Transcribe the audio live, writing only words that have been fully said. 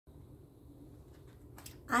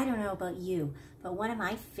I don't know about you, but one of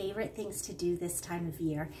my favorite things to do this time of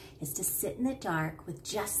year is to sit in the dark with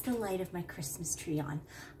just the light of my Christmas tree on.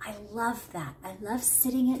 I love that. I love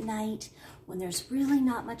sitting at night when there's really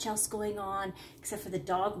not much else going on except for the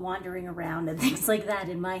dog wandering around and things like that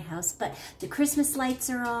in my house, but the Christmas lights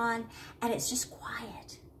are on and it's just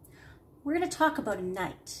quiet. We're going to talk about a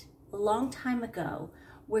night a long time ago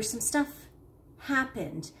where some stuff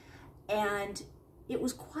happened and it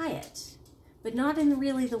was quiet, but not in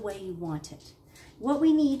really the way you want it. What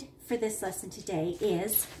we need for this lesson today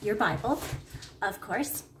is your Bible, of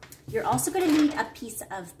course. You're also going to need a piece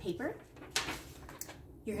of paper.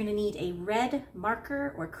 You're going to need a red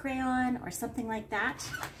marker or crayon or something like that,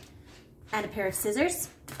 and a pair of scissors.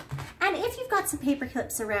 And if you've got some paper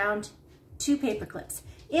clips around, 2 paper clips.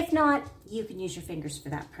 If not, you can use your fingers for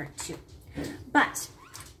that part too. But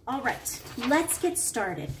all right, let's get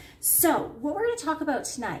started. So what we're going to talk about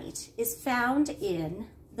tonight is found in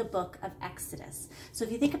the book of Exodus. So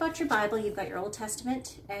if you think about your Bible, you've got your Old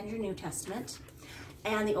Testament and your New Testament.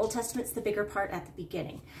 And the Old Testament's the bigger part at the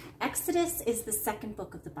beginning. Exodus is the second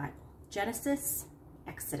book of the Bible. Genesis,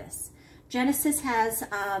 Exodus. Genesis has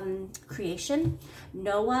creation,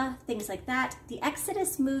 Noah, things like that. The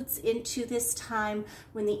Exodus moves into this time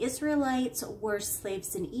when the Israelites were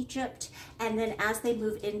slaves in Egypt, and then as they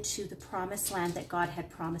move into the promised land that God had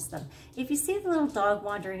promised them. If you see the little dog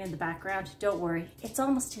wandering in the background, don't worry, it's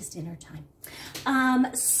almost his dinner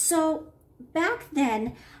time. So back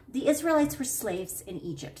then, the Israelites were slaves in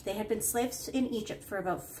Egypt. They had been slaves in Egypt for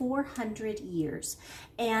about 400 years.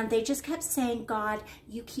 And they just kept saying, God,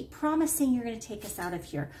 you keep promising you're going to take us out of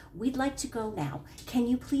here. We'd like to go now. Can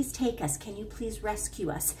you please take us? Can you please rescue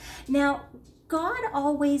us? Now, God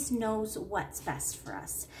always knows what's best for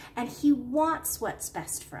us, and he wants what's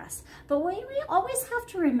best for us. But what we always have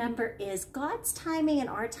to remember is God's timing and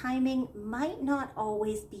our timing might not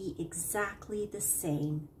always be exactly the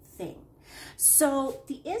same thing. So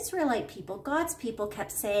the Israelite people, God's people,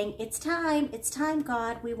 kept saying, it's time,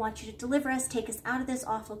 God, we want you to deliver us, take us out of this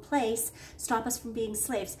awful place, stop us from being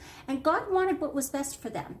slaves. And God wanted what was best for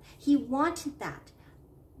them. He wanted that,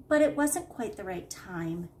 but it wasn't quite the right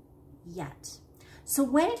time yet. So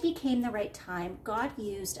when it became the right time, God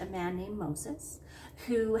used a man named Moses,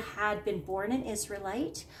 who had been born an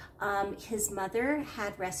Israelite. His mother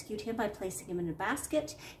had rescued him by placing him in a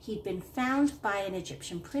basket. He'd been found by an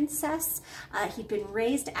Egyptian princess. He'd been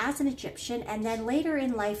raised as an Egyptian, and then later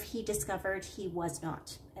in life he discovered he was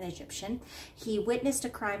not an Egyptian. He witnessed a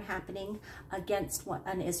crime happening against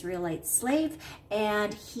an Israelite slave,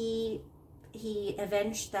 and he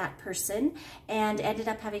avenged that person and ended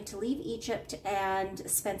up having to leave Egypt and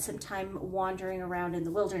spend some time wandering around in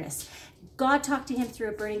the wilderness. God talked to him through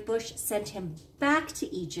a burning bush, sent him back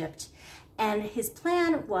to Egypt, and his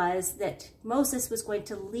plan was that Moses was going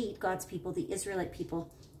to lead God's people, the Israelite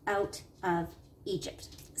people, out of Egypt.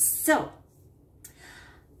 So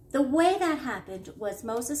the way that happened was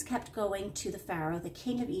Moses kept going to the Pharaoh, the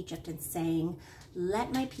king of Egypt, and saying,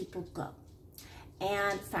 let my people go.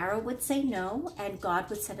 And Pharaoh would say no, and God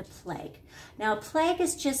would send a plague. Now, a plague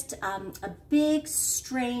is just a big,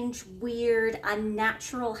 strange, weird,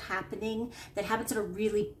 unnatural happening that happens at a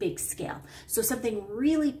really big scale. So something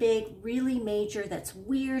really big, really major, that's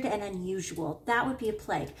weird and unusual, that would be a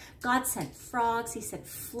plague. God sent frogs, he sent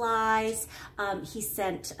flies, he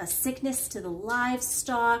sent a sickness to the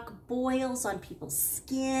livestock, boils on people's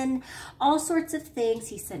skin, all sorts of things.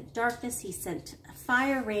 He sent darkness, he sent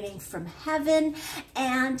fire raining from heaven,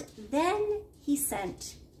 and then he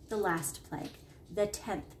sent the last plague, the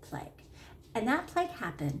 10th plague. And that plague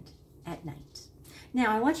happened at night.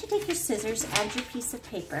 Now, I want you to take your scissors and your piece of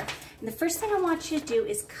paper, and the first thing I want you to do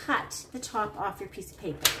is cut the top off your piece of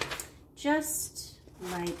paper, just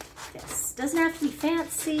like this. Doesn't have to be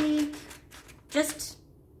fancy, just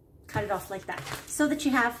cut it off like that, so that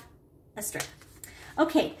you have a strip.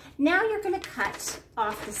 Okay, now you're going to cut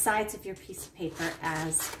off the sides of your piece of paper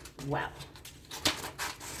as well.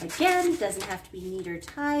 Again, doesn't have to be neat or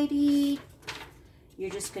tidy. You're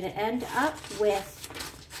just going to end up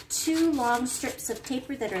with 2 long strips of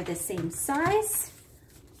paper that are the same size.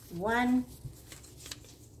 1,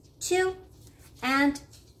 2, and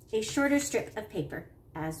a shorter strip of paper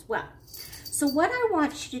as well. So what I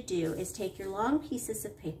want you to do is take your long pieces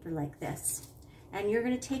of paper like this, and you're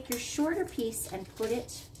going to take your shorter piece and put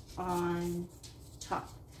it on top.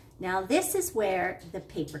 Now this is where the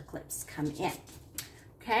paper clips come in.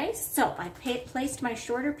 Okay, so I placed my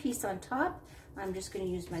shorter piece on top. I'm just going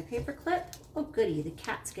to use my paper clip. Oh goody, the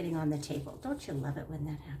cat's getting on the table. Don't you love it when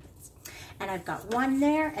that happens? And I've got one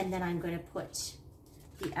there, and then I'm going to put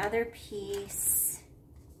the other piece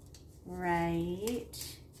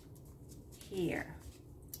right here.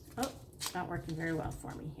 Oh, it's not working very well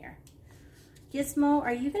for me here. Gizmo,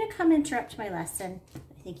 are you going to come interrupt my lesson?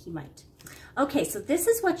 I think he might. Okay, so this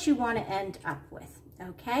is what you want to end up with,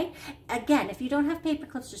 okay? Again, if you don't have paper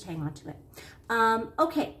clips, just hang on to it.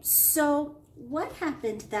 Okay, so what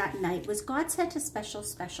happened that night was God sent a special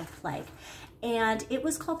plague, and it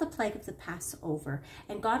was called the plague of the Passover.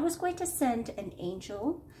 And God was going to send an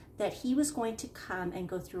angel that he was going to come and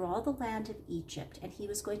go through all the land of Egypt, and he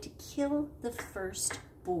was going to kill the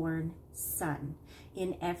firstborn son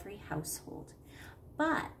in every household.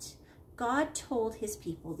 But God told his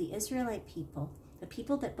people, the Israelite people, the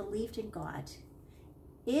people that believed in God,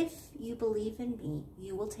 if you believe in me,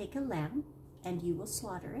 you will take a lamb and you will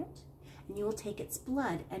slaughter it, and you will take its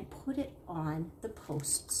blood and put it on the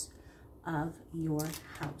posts of your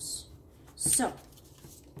house. So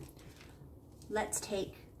let's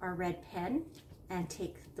take our red pen and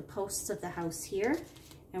take the posts of the house here,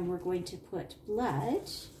 and we're going to put blood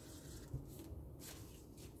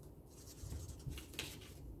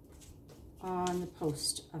on the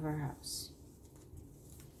post of our house.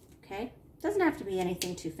 Okay, doesn't have to be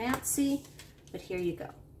anything too fancy, but here you go.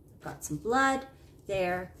 I've got some blood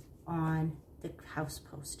there on the house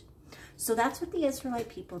post. So that's what the Israelite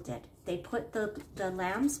people did. They put the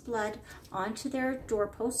lamb's blood onto their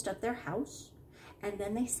doorpost of their house, and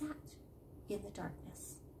then they sat in the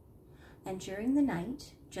darkness. And during the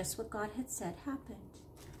night, just what God had said happened.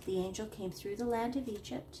 The angel came through the land of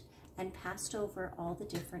Egypt and passed over all the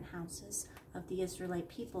different houses of the Israelite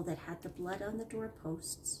people that had the blood on the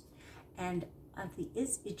doorposts. And of the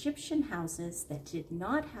Egyptian houses that did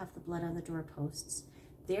not have the blood on the doorposts,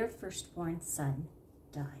 their firstborn son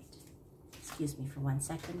died. Excuse me for 1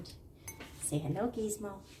 second. Say hello,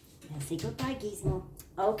 Gizmo. And say goodbye, Gizmo.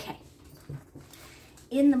 Okay.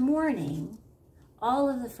 In the morning, all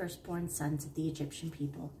of the firstborn sons of the Egyptian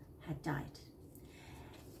people had died.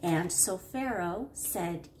 And so Pharaoh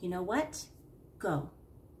said, you know what? Go.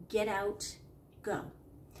 Get out. Go.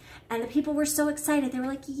 And the people were so excited. They were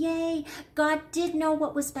like, yay, God did know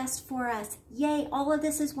what was best for us. Yay, all of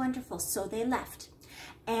this is wonderful. So they left.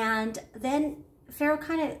 And then Pharaoh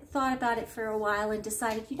kind of thought about it for a while and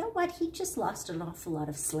decided, you know what? He just lost an awful lot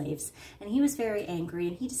of slaves. And he was very angry,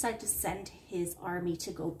 and he decided to send his army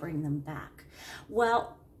to go bring them back.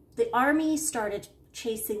 Well, the army started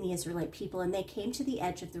chasing the Israelite people, and they came to the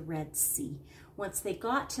edge of the Red Sea. Once they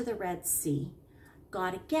got to the Red Sea,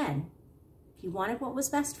 God again, he wanted what was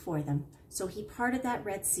best for them. So he parted that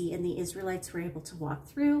Red Sea, and the Israelites were able to walk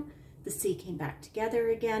through. The sea came back together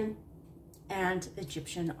again, and the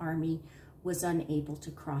Egyptian army was unable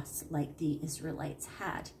to cross like the Israelites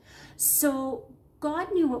had. So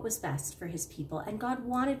God knew what was best for his people, and God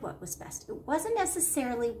wanted what was best. It wasn't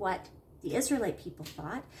necessarily what the Israelite people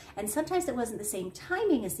thought, and sometimes it wasn't the same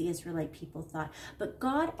timing as the Israelite people thought, but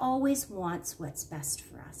God always wants what's best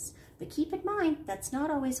for us. But keep in mind, that's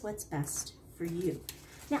not always what's best for you.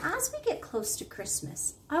 Now, as we get close to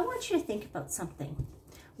Christmas, I want you to think about something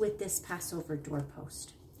with this Passover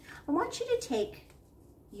doorpost. I want you to take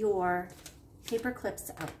your paper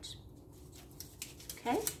clips out,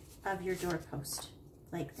 okay, of your doorpost,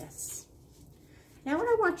 like this. Now what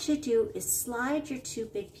I want you to do is slide your two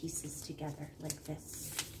big pieces together like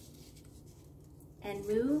this and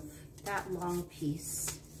move that long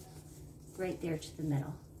piece right there to the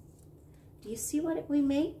middle. Do you see what we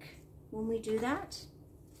make when we do that?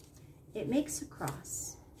 It makes a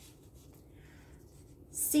cross.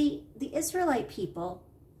 See, the Israelite people,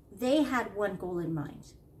 they had one goal in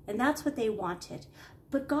mind, and that's what they wanted.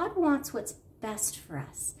 But God wants what's best for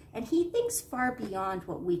us. And he thinks far beyond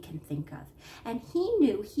what we can think of. And he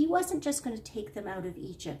knew he wasn't just going to take them out of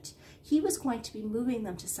Egypt. He was going to be moving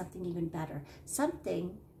them to something even better.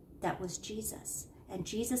 Something that was Jesus. And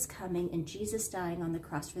Jesus coming and Jesus dying on the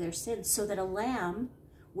cross for their sins, so that a lamb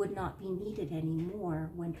would not be needed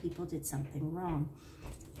anymore when people did something wrong.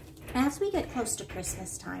 As we get close to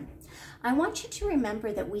Christmas time, I want you to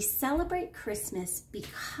remember that we celebrate Christmas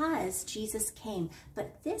because Jesus came.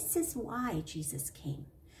 But this is why Jesus came.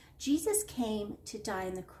 Jesus came to die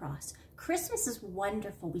on the cross. Christmas is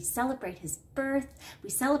wonderful. We celebrate his birth.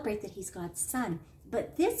 We celebrate that he's God's son.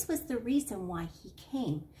 But this was the reason why he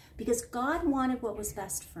came. Because God wanted what was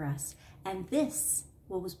best for us. And this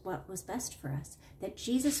was what was best for us. That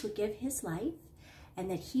Jesus would give his life and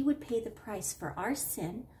that he would pay the price for our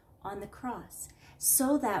sin on the cross.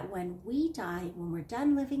 So that when we die, when we're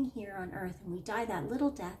done living here on earth and we die that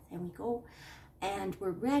little death and we go and we're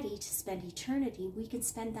ready to spend eternity, we can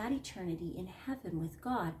spend that eternity in heaven with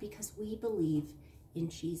God because we believe in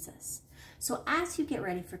Jesus. So as you get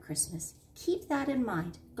ready for Christmas, Keep that in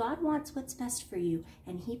mind. God wants what's best for you,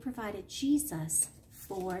 and he provided Jesus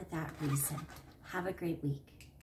for that reason. Have a great week.